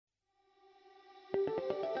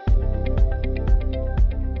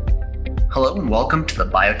Hello and welcome to the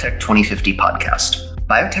Biotech 2050 podcast.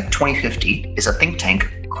 Biotech 2050 is a think tank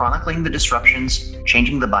chronicling the disruptions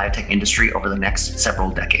changing the biotech industry over the next several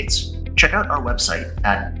decades. Check out our website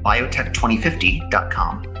at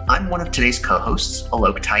biotech2050.com. I'm one of today's co-hosts,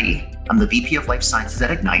 Alok Tai. I'm the VP of Life Sciences at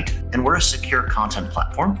Ignite, and we're a secure content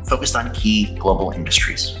platform focused on key global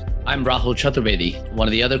industries. I'm Rahul Chaturvedi, one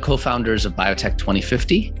of the other co-founders of Biotech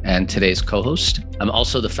 2050 and today's co-host. I'm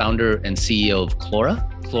also the founder and CEO of Clora.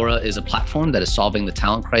 Clora is a platform that is solving the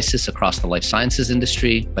talent crisis across the life sciences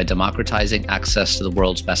industry by democratizing access to the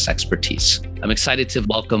world's best expertise. I'm excited to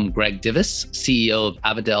welcome Greg Divis, CEO of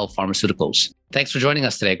Avadel Pharmaceuticals. Thanks for joining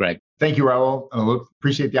us today, Greg. Thank you, Rahul.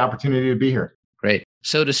 Appreciate the opportunity to be here. Great.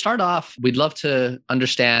 So to start off, we'd love to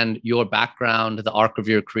understand your background, the arc of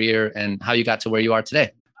your career, and how you got to where you are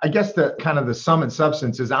today. I guess the sum and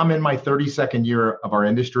substance is I'm in my 32nd year of our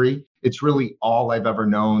industry. It's really all I've ever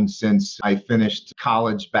known since I finished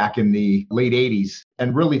college back in the late 80s,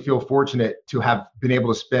 and really feel fortunate to have been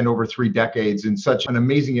able to spend over 3 decades in such an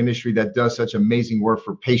amazing industry that does such amazing work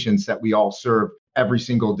for patients that we all serve every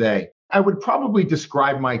single day. I would probably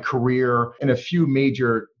describe my career in a few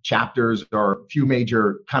major chapters or a few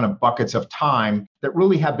major kind of buckets of time that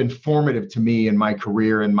really have been formative to me in my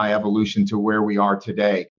career and my evolution to where we are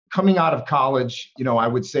today. Coming out of college, I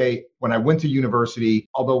would say when I went to university,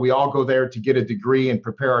 although we all go there to get a degree and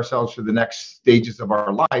prepare ourselves for the next stages of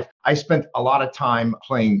our life, I spent a lot of time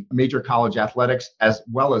playing major college athletics as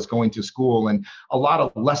well as going to school. And a lot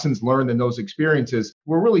of lessons learned in those experiences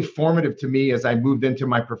were really formative to me as I moved into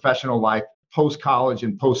my professional life post-college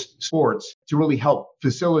and post-sports to really help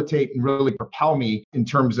facilitate and really propel me in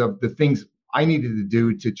terms of the things I needed to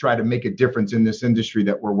do to try to make a difference in this industry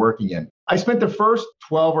that we're working in. I spent the first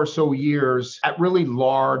 12 or so years at really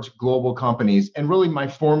large global companies, and really my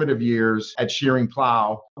formative years at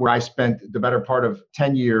Schering-Plough, where I spent the better part of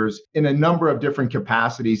 10 years in a number of different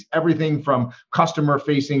capacities, everything from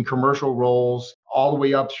customer-facing commercial roles all the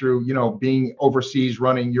way up through, being overseas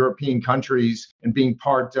running European countries and being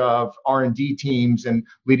part of R&D teams and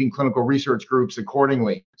leading clinical research groups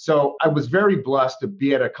accordingly. So I was very blessed to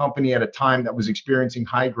be at a company at a time that was experiencing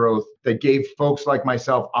high growth, that gave folks like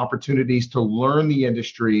myself opportunities to learn the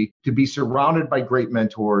industry, to be surrounded by great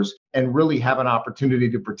mentors, and really have an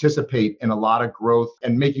opportunity to participate in a lot of growth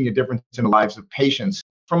and making a difference in the lives of patients.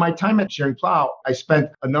 From my time at Schering-Plough, I spent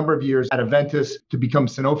a number of years at Aventis to become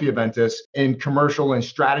Sanofi Aventis in commercial and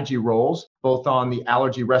strategy roles, both on the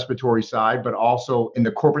allergy respiratory side, but also in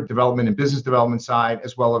the corporate development and business development side,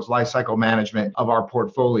 as well as lifecycle management of our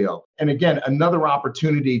portfolio. And again, another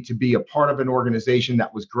opportunity to be a part of an organization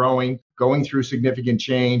that was growing, going through significant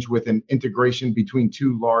change with an integration between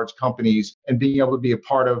 2 large companies, and being able to be a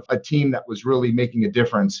part of a team that was really making a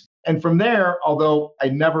difference. And from there, although I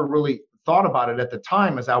never really thought about it at the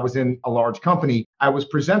time as I was in a large company, I was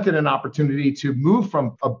presented an opportunity to move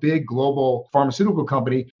from a big global pharmaceutical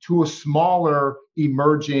company to a smaller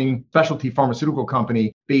emerging specialty pharmaceutical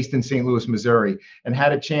company based in St. Louis, Missouri, and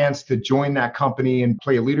had a chance to join that company and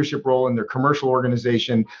play a leadership role in their commercial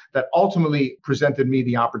organization that ultimately presented me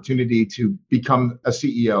the opportunity to become a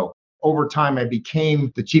CEO. Over time, I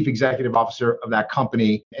became the chief executive officer of that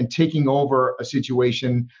company, and taking over a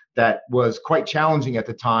situation that was quite challenging at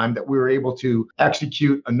the time, that we were able to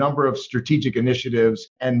execute a number of strategic initiatives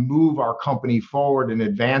and move our company forward and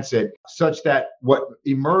advance it, such that what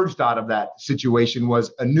emerged out of that situation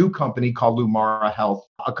was a new company called Lumara Health,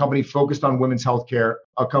 a company focused on women's healthcare,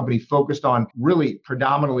 a company focused on really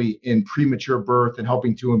predominantly in premature birth and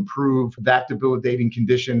helping to improve that debilitating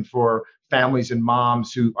condition for families and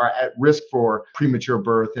moms who are at risk for premature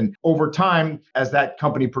birth. And over time, as that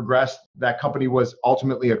company progressed, that company was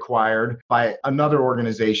ultimately acquired by another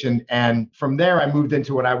organization. And from there, I moved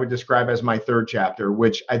into what I would describe as my third chapter,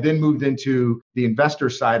 which I then moved into the investor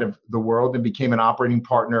side of the world and became an operating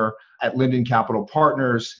partner at Linden Capital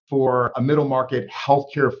Partners for a middle market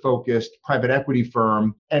healthcare focused private equity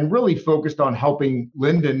firm, and really focused on helping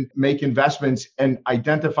Linden make investments and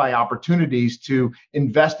identify opportunities to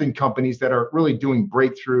invest in companies that are really doing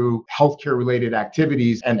breakthrough healthcare related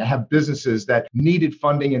activities and have businesses that needed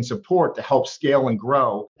funding and support to help scale and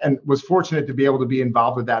grow. And was fortunate to be able to be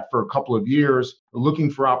involved with that for a couple of years, looking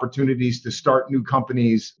for opportunities to start new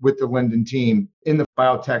companies with the Linden team in the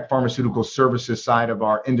biotech pharmaceutical services side of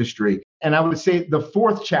our industry. And I would say the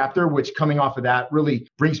fourth chapter, which coming off of that really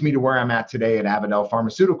brings me to where I'm at today at Avadel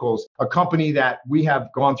Pharmaceuticals, a company that we have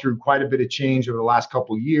gone through quite a bit of change over the last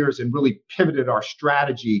couple of years and really pivoted our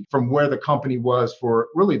strategy from where the company was for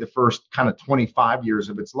really the first kind of 25 years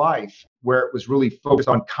of its life, where it was really focused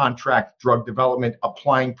on contract drug development,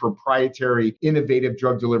 applying proprietary innovative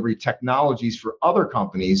drug delivery technologies for other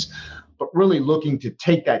companies. but really looking to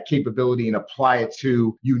take that capability and apply it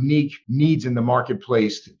to unique needs in the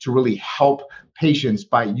marketplace to really help patients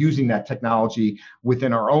by using that technology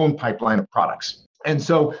within our own pipeline of products. And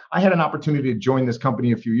so I had an opportunity to join this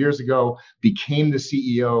company a few years ago, became the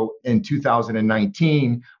CEO in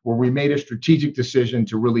 2019, where we made a strategic decision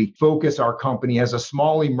to really focus our company as a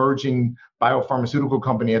small emerging biopharmaceutical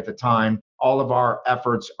company at the time, all of our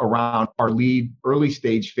efforts around our lead early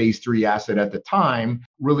stage phase 3 asset at the time,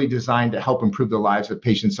 really designed to help improve the lives of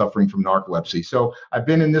patients suffering from narcolepsy. So I've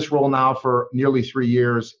been in this role now for nearly 3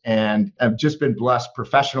 years, and I've just been blessed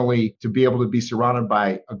professionally to be able to be surrounded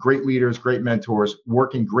by great leaders, great mentors,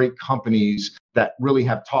 working great companies that really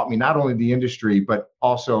have taught me not only the industry, but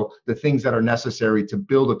also the things that are necessary to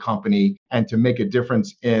build a company and to make a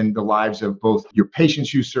difference in the lives of both your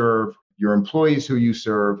patients you serve, your employees who you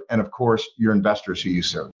serve, and of course, your investors who you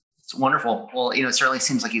serve. It's wonderful. Well, it certainly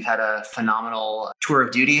seems like you've had a phenomenal tour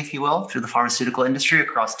of duty, if you will, through the pharmaceutical industry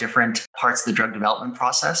across different parts of the drug development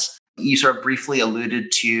process. You sort of briefly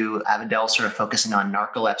alluded to Avadel sort of focusing on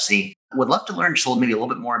narcolepsy. Would love to learn just maybe a little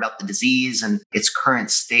bit more about the disease and its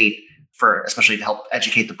current state, for especially to help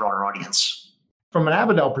educate the broader audience. From an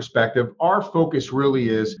Avadel perspective, our focus really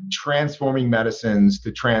is transforming medicines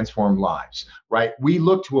to transform lives, right? We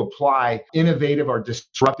look to apply innovative or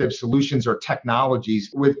disruptive solutions or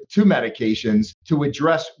technologies with 2 medications to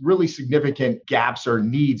address really significant gaps or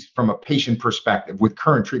needs from a patient perspective with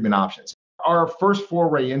current treatment options. Our first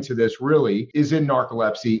foray into this really is in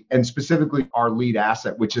narcolepsy, and specifically our lead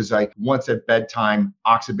asset, which is a once at bedtime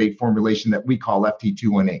oxybate formulation that we call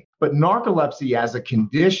FT218. But narcolepsy as a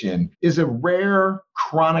condition is a rare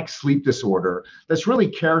chronic sleep disorder that's really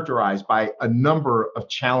characterized by a number of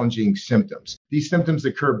challenging symptoms. These symptoms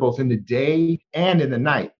occur both in the day and in the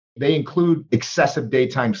night. They include excessive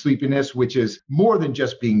daytime sleepiness, which is more than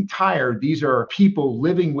just being tired. These are people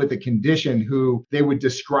living with a condition who they would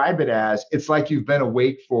describe it as, it's like you've been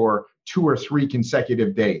awake for 2 or 3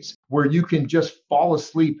 consecutive days, where you can just fall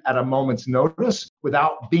asleep at a moment's notice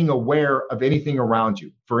without being aware of anything around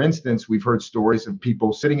you. For instance, we've heard stories of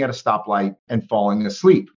people sitting at a stoplight and falling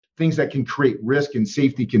asleep, things that can create risk and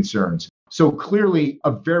safety concerns. So clearly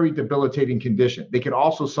a very debilitating condition. They can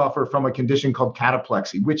also suffer from a condition called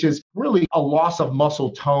cataplexy, which is really a loss of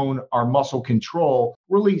muscle tone or muscle control,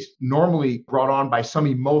 really normally brought on by some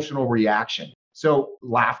emotional reaction. So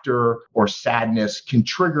laughter or sadness can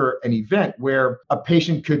trigger an event where a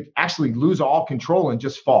patient could actually lose all control and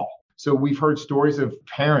just fall. So we've heard stories of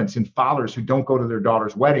parents and fathers who don't go to their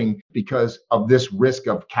daughter's wedding because of this risk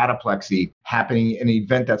of cataplexy happening in an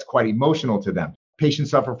event that's quite emotional to them.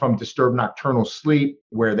 Patients suffer from disturbed nocturnal sleep,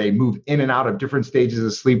 where they move in and out of different stages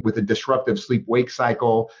of sleep with a disruptive sleep-wake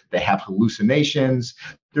cycle. They have hallucinations.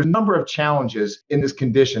 There's a number of challenges in this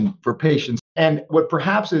condition for patients. And what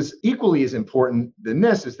perhaps is equally as important than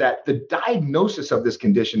this is that the diagnosis of this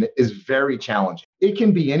condition is very challenging. It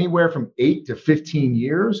can be anywhere from 8 to 15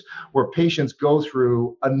 years, where patients go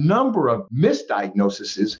through a number of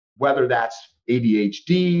misdiagnoses, whether that's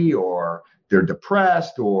ADHD or they're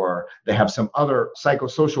depressed or they have some other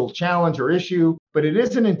psychosocial challenge or issue. But it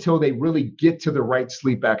isn't until they really get to the right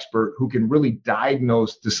sleep expert who can really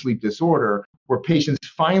diagnose the sleep disorder where patients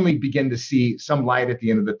finally begin to see some light at the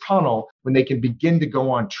end of the tunnel, when they can begin to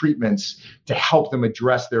go on treatments to help them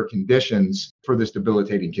address their conditions for this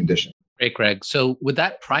debilitating condition. Great, Greg. So with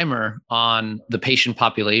that primer on the patient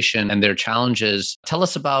population and their challenges, tell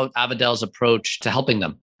us about Avadel's approach to helping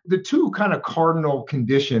them. The 2 kind of cardinal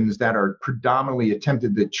conditions that are predominantly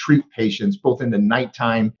attempted to treat patients, both in the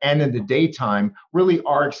nighttime and in the daytime, really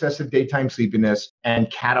are excessive daytime sleepiness and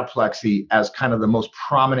cataplexy as kind of the most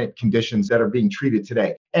prominent conditions that are being treated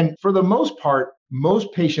today. And for the most part,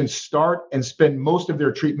 most patients start and spend most of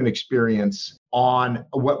their treatment experience on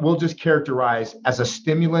what we'll just characterize as a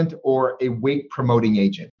stimulant or a wake-promoting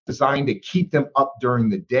agent designed to keep them up during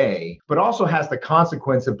the day, but also has the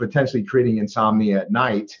consequence of potentially creating insomnia at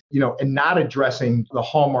night, and not addressing the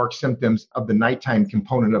hallmark symptoms of the nighttime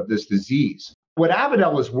component of this disease. What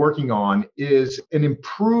Avadel is working on is an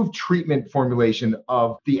improved treatment formulation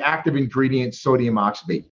of the active ingredient sodium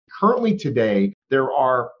oxybate. Currently today, there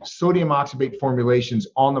are sodium oxybate formulations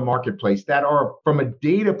on the marketplace that are, from a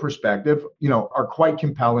data perspective, are quite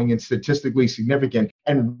compelling and statistically significant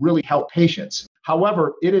and really help patients.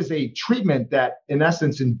 However, it is a treatment that, in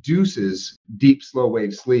essence, induces deep, slow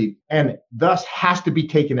wave sleep and thus has to be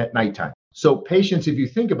taken at nighttime. So patients, if you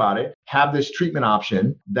think about it, have this treatment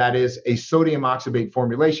option that is a sodium oxybate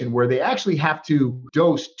formulation where they actually have to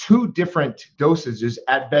dose 2 different dosages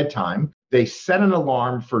at bedtime. They set an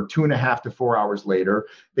alarm for 2.5 to 4 hours later.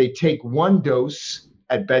 They take 1 dose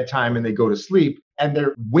at bedtime and they go to sleep. and they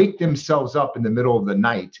wake themselves up in the middle of the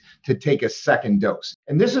night to take a second dose.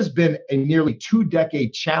 And this has been a nearly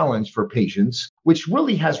 2-decade challenge for patients, which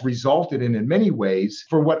really has resulted in many ways,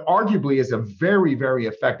 for what arguably is a very, very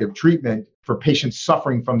effective treatment for patients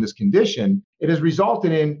suffering from this condition. It has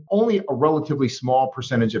resulted in only a relatively small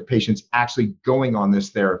percentage of patients actually going on this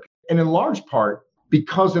therapy. And in large part,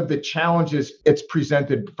 because of the challenges it's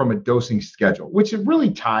presented from a dosing schedule, which it really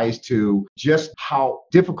ties to just how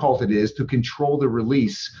difficult it is to control the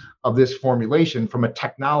release of this formulation from a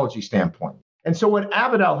technology standpoint. And so what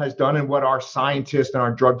Avadel has done and what our scientists and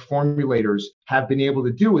our drug formulators have been able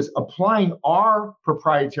to do is applying our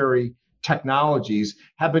proprietary technologies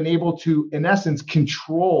have been able to, in essence,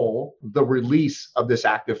 control the release of this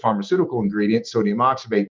active pharmaceutical ingredient, sodium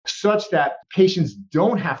oxybate, such that patients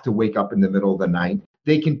don't have to wake up in the middle of the night.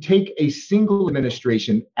 They can take a single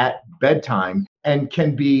administration at bedtime and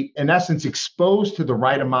can be, in essence, exposed to the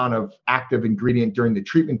right amount of active ingredient during the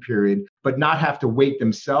treatment period, but not have to wake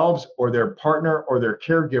themselves or their partner or their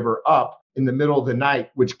caregiver up in the middle of the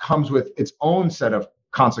night, which comes with its own set of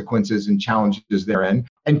consequences and challenges therein,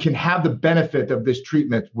 and can have the benefit of this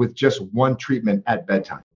treatment with just one treatment at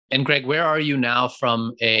bedtime. And Greg, where are you now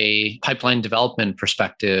from a pipeline development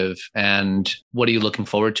perspective, and what are you looking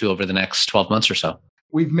forward to over the next 12 months or so?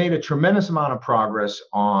 We've made a tremendous amount of progress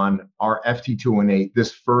on our FT218,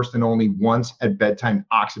 this first and only once at bedtime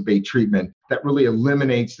oxybate treatment that really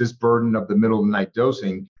eliminates this burden of the middle of the night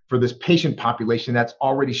dosing for this patient population that's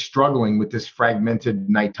already struggling with this fragmented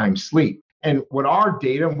nighttime sleep. And what our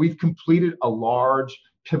data, we've completed a large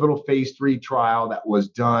pivotal phase 3 trial that was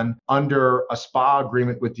done under a SPA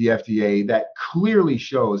agreement with the FDA that clearly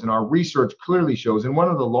shows, and our research clearly shows, in one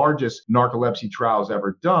of the largest narcolepsy trials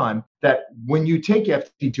ever done, that when you take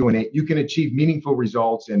FT218, you can achieve meaningful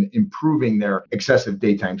results in improving their excessive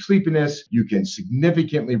daytime sleepiness. You can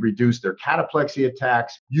significantly reduce their cataplexy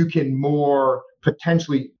attacks. You can more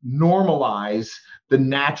potentially normalize the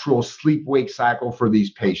natural sleep-wake cycle for these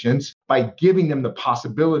patients by giving them the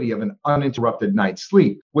possibility of an uninterrupted night's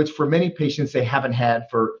sleep, which for many patients they haven't had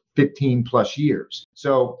for 15 plus years.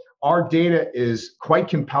 So our data is quite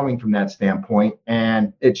compelling from that standpoint,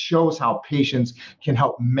 and it shows how patients can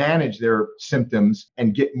help manage their symptoms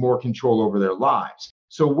and get more control over their lives.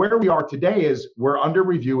 So where we are today is we're under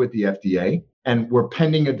review with the FDA, and we're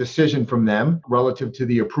pending a decision from them relative to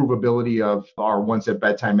the approvability of our once at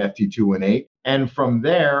bedtime FT218. And from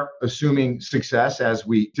there, assuming success as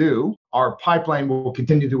we do, our pipeline will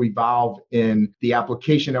continue to evolve in the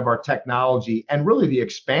application of our technology and really the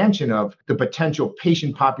expansion of the potential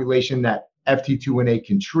patient population that FT218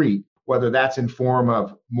 can treat, whether that's in form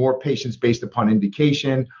of more patients based upon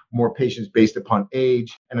indication, more patients based upon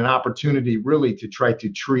age, and an opportunity really to try to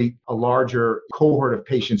treat a larger cohort of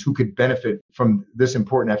patients who could benefit from this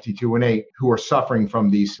important FT218 who are suffering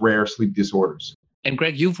from these rare sleep disorders. And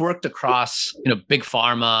Greg, you've worked across, big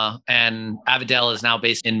pharma, and Avadel is now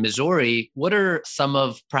based in Missouri. What are some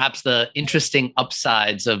of perhaps the interesting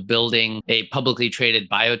upsides of building a publicly traded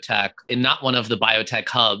biotech in not one of the biotech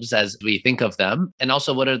hubs as we think of them? And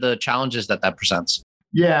also, what are the challenges that presents?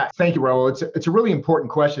 Yeah, thank you, Raul. It's a really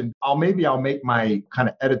important question. I'll make my kind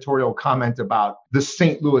of editorial comment about the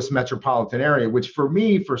St. Louis metropolitan area, which for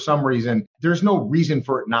me, for some reason, there's no reason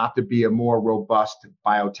for it not to be a more robust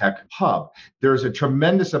biotech hub. There's a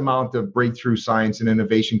tremendous amount of breakthrough science and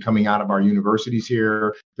innovation coming out of our universities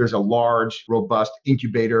here. There's a large, robust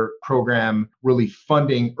incubator program really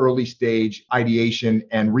funding early stage ideation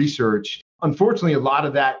and research. Unfortunately, a lot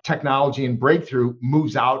of that technology and breakthrough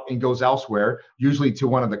moves out and goes elsewhere, usually to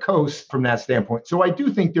one of the coasts from that standpoint. So I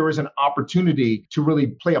do think there is an opportunity to really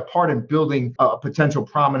play a part in building a potential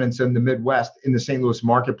prominence in the Midwest in the St. Louis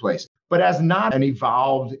marketplace. But as not an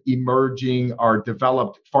evolved, emerging, or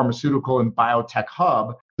developed pharmaceutical and biotech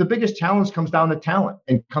hub, the biggest challenge comes down to talent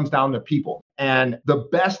and comes down to people. And the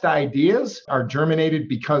best ideas are germinated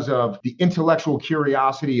because of the intellectual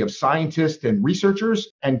curiosity of scientists and researchers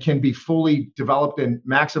and can be fully developed and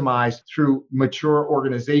maximized through mature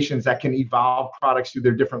organizations that can evolve products through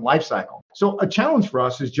their different life cycle. So a challenge for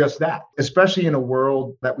us is just that, especially in a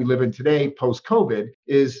world that we live in today, post-COVID,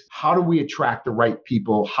 is how do we attract the right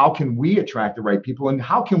people? How can we attract the right people? And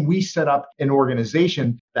how can we set up an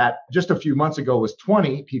organization that just a few months ago was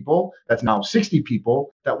 20 people, that's now 60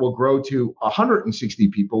 people, that will grow to 160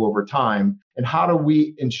 people over time? And how do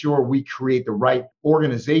we ensure we create the right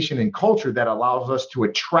organization and culture that allows us to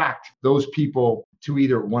attract those people to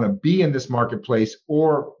either want to be in this marketplace,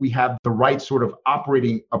 or we have the right sort of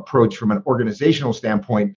operating approach from an organizational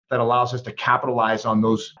standpoint that allows us to capitalize on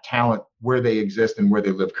those talent where they exist and where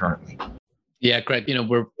they live currently? Yeah, great.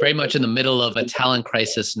 We're very much in the middle of a talent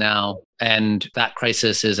crisis now, and that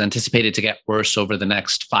crisis is anticipated to get worse over the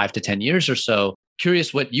next 5 to 10 years or so.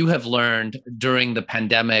 Curious what you have learned during the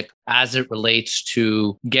pandemic as it relates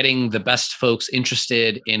to getting the best folks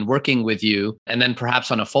interested in working with you. And then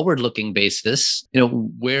perhaps on a forward-looking basis,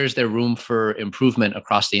 where's there room for improvement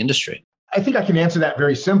across the industry? I think I can answer that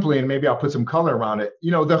very simply, and maybe I'll put some color around it.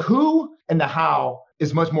 The who and the how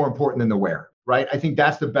is much more important than the where. Right? I think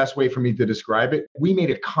that's the best way for me to describe it. We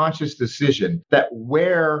made a conscious decision that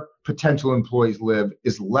where potential employees live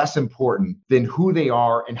is less important than who they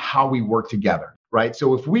are and how we work together. Right?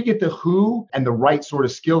 So if we get the who and the right sort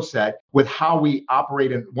of skill set with how we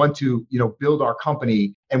operate and want to, build our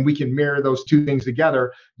company, and we can mirror those two things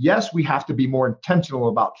together, yes, we have to be more intentional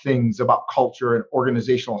about things, about culture and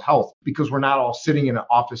organizational health, because we're not all sitting in an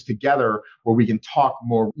office together where we can talk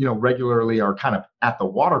more, regularly or kind of at the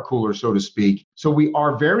water cooler, so to speak. So we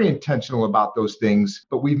are very intentional about those things,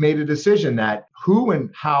 but we've made a decision that who and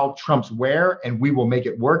how trumps where, and we will make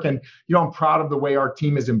it work. And, I'm proud of the way our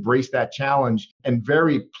team has embraced that challenge, and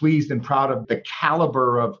very pleased and proud of the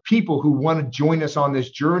caliber of people who want to join us on this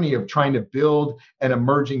journey of trying to build an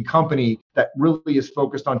emerging company that really is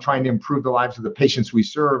focused on trying to improve the lives of the patients we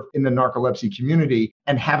serve in the narcolepsy community,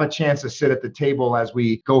 and have a chance to sit at the table as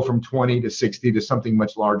we go from 20 to 60 to something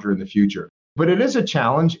much larger in the future. But it is a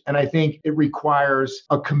challenge, and I think it requires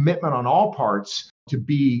a commitment on all parts to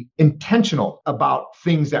be intentional about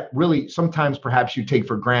things that really sometimes perhaps you take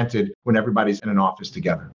for granted when everybody's in an office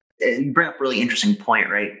together. You bring up a really interesting point,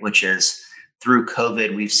 right? Which is through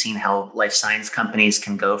COVID, we've seen how life science companies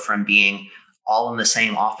can go from being all in the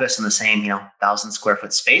same office in the same, 1,000 square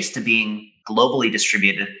foot space to being globally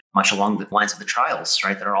distributed, much along the lines of the trials,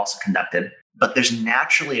 right, that are also conducted. But there's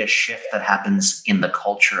naturally a shift that happens in the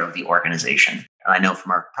culture of the organization. And I know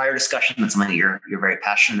from our prior discussion that's something you're very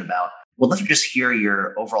passionate about. We'd love to just hear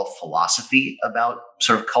your overall philosophy about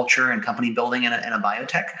sort of culture and company building in a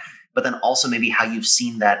biotech, but then also maybe how you've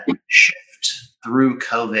seen that shift through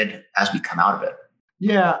COVID as we come out of it.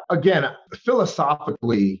 Yeah, again,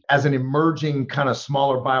 philosophically, as an emerging kind of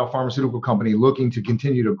smaller biopharmaceutical company looking to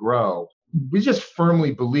continue to grow, we just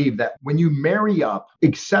firmly believe that when you marry up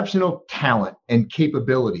exceptional talent and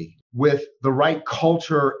capability with the right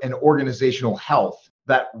culture and organizational health,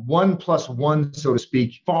 that 1+1, so to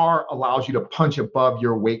speak, far allows you to punch above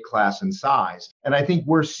your weight class and size. And I think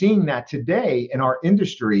we're seeing that today in our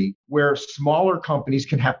industry, where smaller companies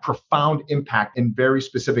can have profound impact in very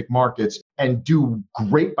specific markets and do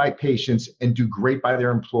great by patients and do great by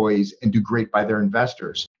their employees and do great by their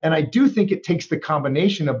investors. And I do think it takes the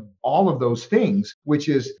combination of all of those things, which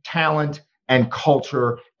is talent and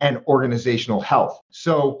culture and organizational health.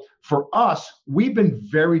 So for us, we've been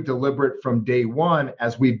very deliberate from day one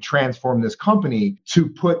as we've transformed this company to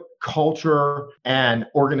put culture and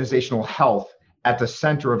organizational health at the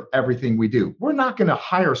center of everything we do. We're not going to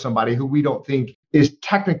hire somebody who we don't think is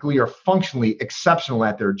technically or functionally exceptional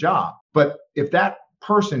at their job. But if that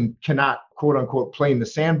person cannot, quote unquote, play in the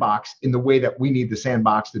sandbox in the way that we need the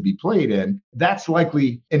sandbox to be played in, that's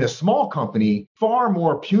likely in a small company far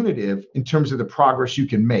more punitive in terms of the progress you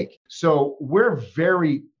can make. So we're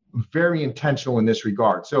very intentional in this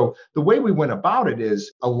regard. So the way we went about it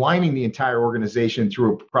is aligning the entire organization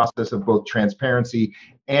through a process of both transparency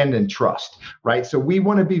and in trust, right? So we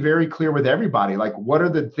want to be very clear with everybody, like, what are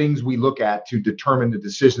the things we look at to determine the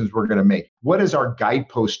decisions we're going to make? What is our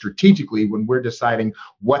guidepost strategically when we're deciding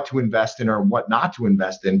what to invest in or what not to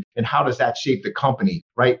invest in? And how does that shape the company,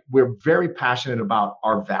 right? We're very passionate about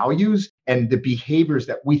our values and the behaviors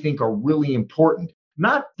that we think are really important.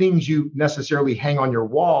 Not things you necessarily hang on your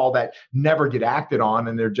wall that never get acted on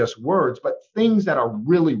and they're just words, but things that are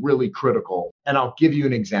really, really critical. And I'll give you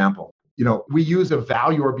an example. We use a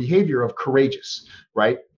value or behavior of courageous,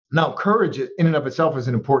 right? Now, courage in and of itself is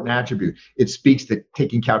an important attribute. It speaks to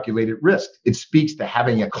taking calculated risks. It speaks to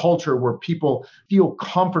having a culture where people feel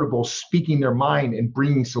comfortable speaking their mind and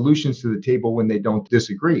bringing solutions to the table when they don't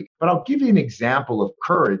disagree. But I'll give you an example of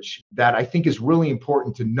courage that I think is really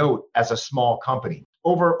important to note as a small company.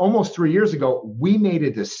 Over almost 3 years ago, we made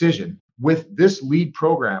a decision with this lead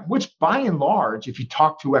program, which by and large, if you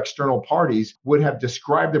talk to external parties, would have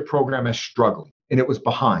described the program as struggling, and it was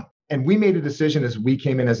behind. And we made a decision as we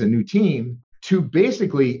came in as a new team to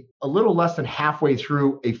basically, a little less than halfway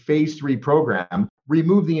through a phase 3 program,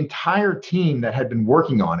 remove the entire team that had been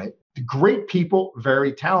working on it. Great people,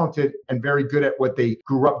 very talented and very good at what they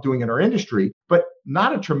grew up doing in our industry, but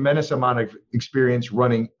not a tremendous amount of experience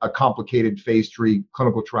running a complicated phase 3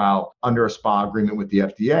 clinical trial under a SPA agreement with the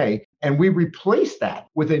FDA. And we replaced that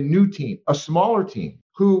with a new team, a smaller team,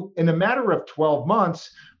 who in a matter of 12 months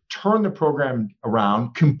turned the program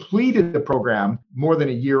around, completed the program more than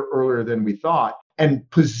a year earlier than we thought, and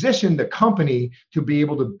positioned the company to be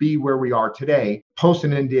able to be where we are today, post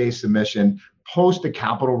an NDA submission, post a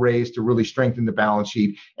capital raise to really strengthen the balance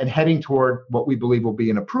sheet, and heading toward what we believe will be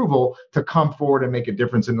an approval to come forward and make a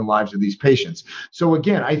difference in the lives of these patients. So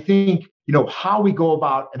again, I think, how we go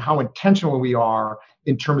about and how intentional we are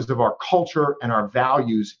in terms of our culture and our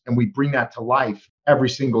values, and we bring that to life every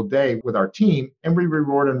single day with our team, and we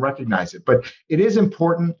reward and recognize it. But it is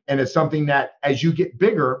important, and it's something that as you get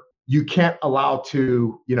bigger, you can't allow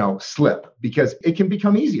to, slip, because it can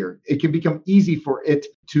become easier. It can become easy for it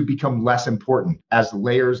to become less important as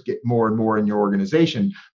layers get more and more in your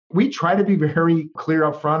organization. We try to be very clear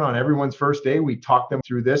up front on everyone's first day. We talk them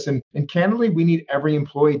through this. And candidly, we need every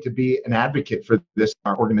employee to be an advocate for this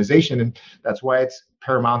in our organization. And that's why it's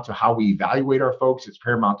paramount to how we evaluate our folks. It's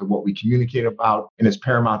paramount to what we communicate about. And it's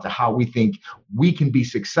paramount to how we think we can be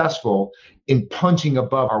successful in punching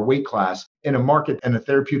above our weight class in a market and a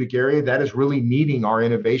therapeutic area that is really needing our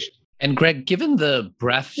innovation. And Greg, given the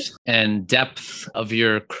breadth and depth of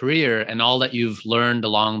your career and all that you've learned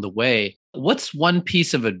along the way, what's one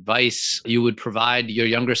piece of advice you would provide your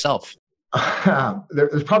younger self?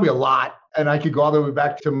 There's probably a lot. And I could go all the way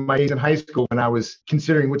back to my days in high school when I was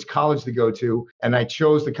considering which college to go to. And I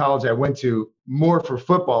chose the college I went to more for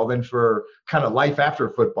football than for kind of life after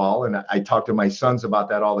football. And I talk to my sons about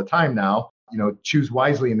that all the time now. Choose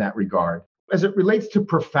wisely in that regard. As it relates to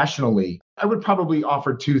professionally, I would probably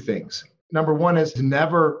offer two things. Number one is to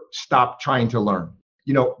never stop trying to learn.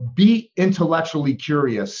 Be intellectually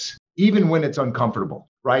curious, even when it's uncomfortable,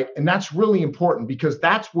 right? And that's really important because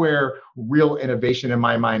that's where real innovation in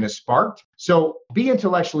my mind is sparked. So be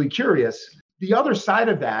intellectually curious. The other side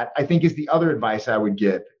of that, I think, is the other advice I would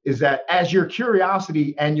give, is that as your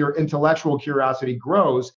curiosity and your intellectual curiosity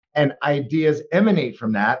grows and ideas emanate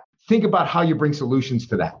from that, think about how you bring solutions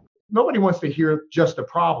to that. Nobody wants to hear just the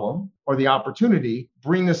problem or the opportunity.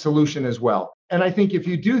 Bring the solution as well. And I think if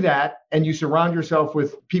you do that and you surround yourself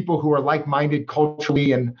with people who are like-minded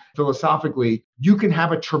culturally and philosophically, you can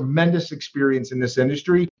have a tremendous experience in this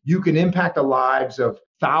industry. You can impact the lives of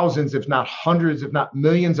thousands, if not hundreds, if not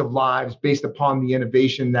millions of lives based upon the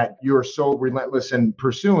innovation that you're so relentless in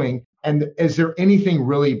pursuing. And is there anything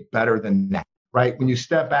really better than that, right? When you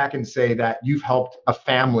step back and say that you've helped a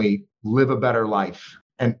family live a better life.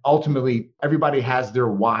 And ultimately, everybody has their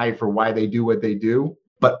why for why they do what they do.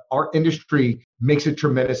 But our industry makes a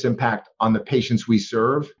tremendous impact on the patients we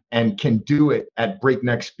serve and can do it at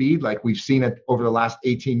breakneck speed, like we've seen it over the last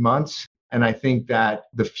 18 months. And I think that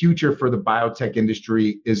the future for the biotech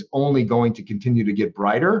industry is only going to continue to get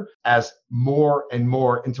brighter as more and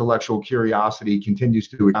more intellectual curiosity continues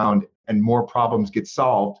to abound and more problems get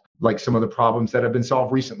solved, like some of the problems that have been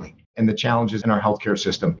solved recently and the challenges in our healthcare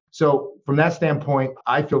system. So from that standpoint,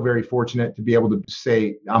 I feel very fortunate to be able to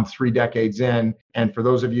say I'm 3 decades in. And for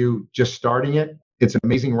those of you just starting it, it's an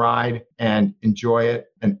amazing ride, and enjoy it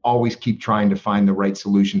and always keep trying to find the right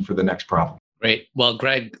solution for the next problem. Great. Well,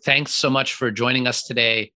 Greg, thanks so much for joining us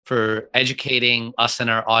today, for educating us and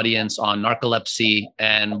our audience on narcolepsy.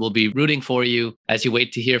 And we'll be rooting for you as you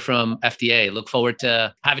wait to hear from FDA. Look forward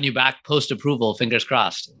to having you back post-approval. Fingers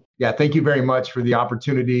crossed. Yeah, thank you very much for the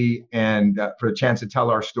opportunity and for the chance to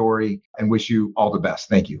tell our story, and wish you all the best.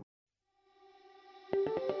 Thank you.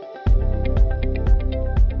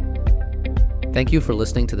 Thank you for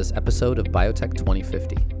listening to this episode of Biotech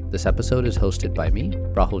 2050. This episode is hosted by me,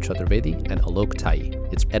 Rahul Chaturvedi, and Alok Tai.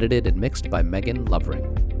 It's edited and mixed by Megan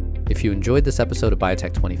Lovering. If you enjoyed this episode of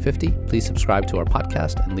Biotech 2050, please subscribe to our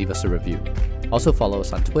podcast and leave us a review. Also follow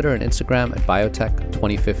us on Twitter and Instagram at Biotech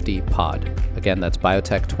 2050 Pod. Again, that's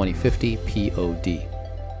Biotech 2050 POD.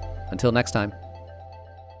 Until next time.